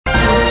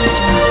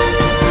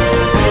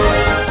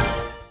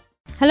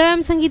Hello,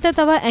 I'm Sangeeta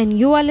Tawa and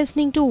you are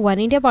listening to One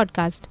India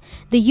podcast.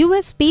 The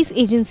US Space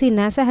Agency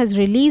NASA has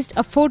released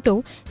a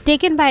photo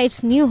taken by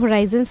its New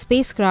Horizons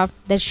spacecraft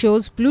that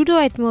shows Pluto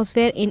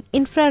atmosphere in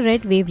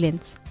infrared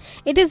wavelengths.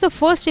 It is the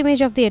first image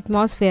of the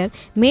atmosphere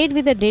made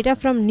with the data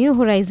from New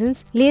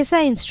Horizons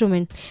LEISA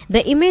instrument.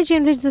 The image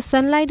in which the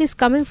sunlight is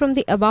coming from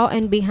the above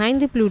and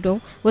behind the Pluto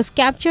was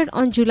captured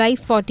on July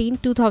 14,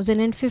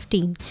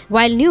 2015,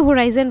 while New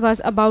Horizon was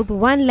about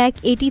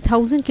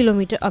 180,000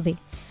 km away.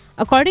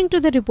 According to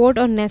the report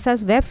on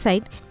NASA's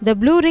website, the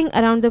blue ring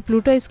around the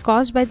Pluto is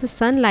caused by the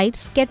sunlight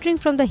scattering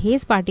from the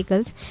haze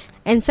particles,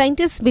 and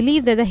scientists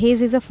believe that the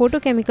haze is a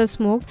photochemical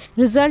smoke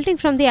resulting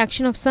from the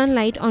action of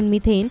sunlight on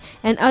methane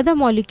and other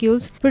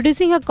molecules,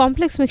 producing a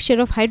complex mixture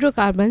of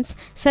hydrocarbons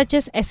such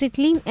as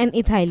acetylene and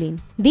ethylene.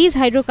 These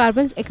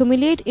hydrocarbons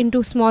accumulate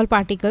into small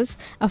particles,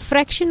 a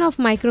fraction of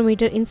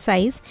micrometer in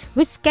size,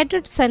 which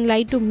scattered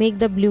sunlight to make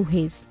the blue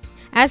haze.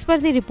 As per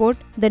the report,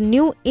 the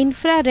new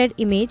infrared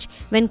image,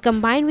 when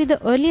combined with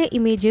the earlier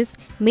images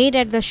made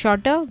at the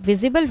shorter,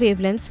 visible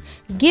wavelengths,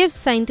 gives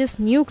scientists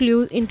new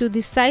clues into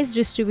the size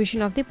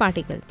distribution of the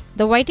particle.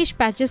 The whitish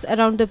patches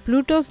around the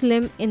Pluto's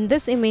limb in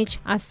this image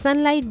are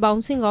sunlight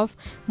bouncing off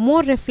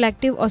more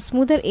reflective or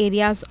smoother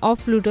areas of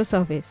Pluto's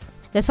surface.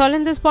 That's all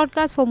in this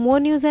podcast. For more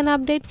news and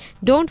update,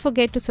 don't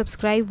forget to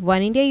subscribe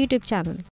One India YouTube channel.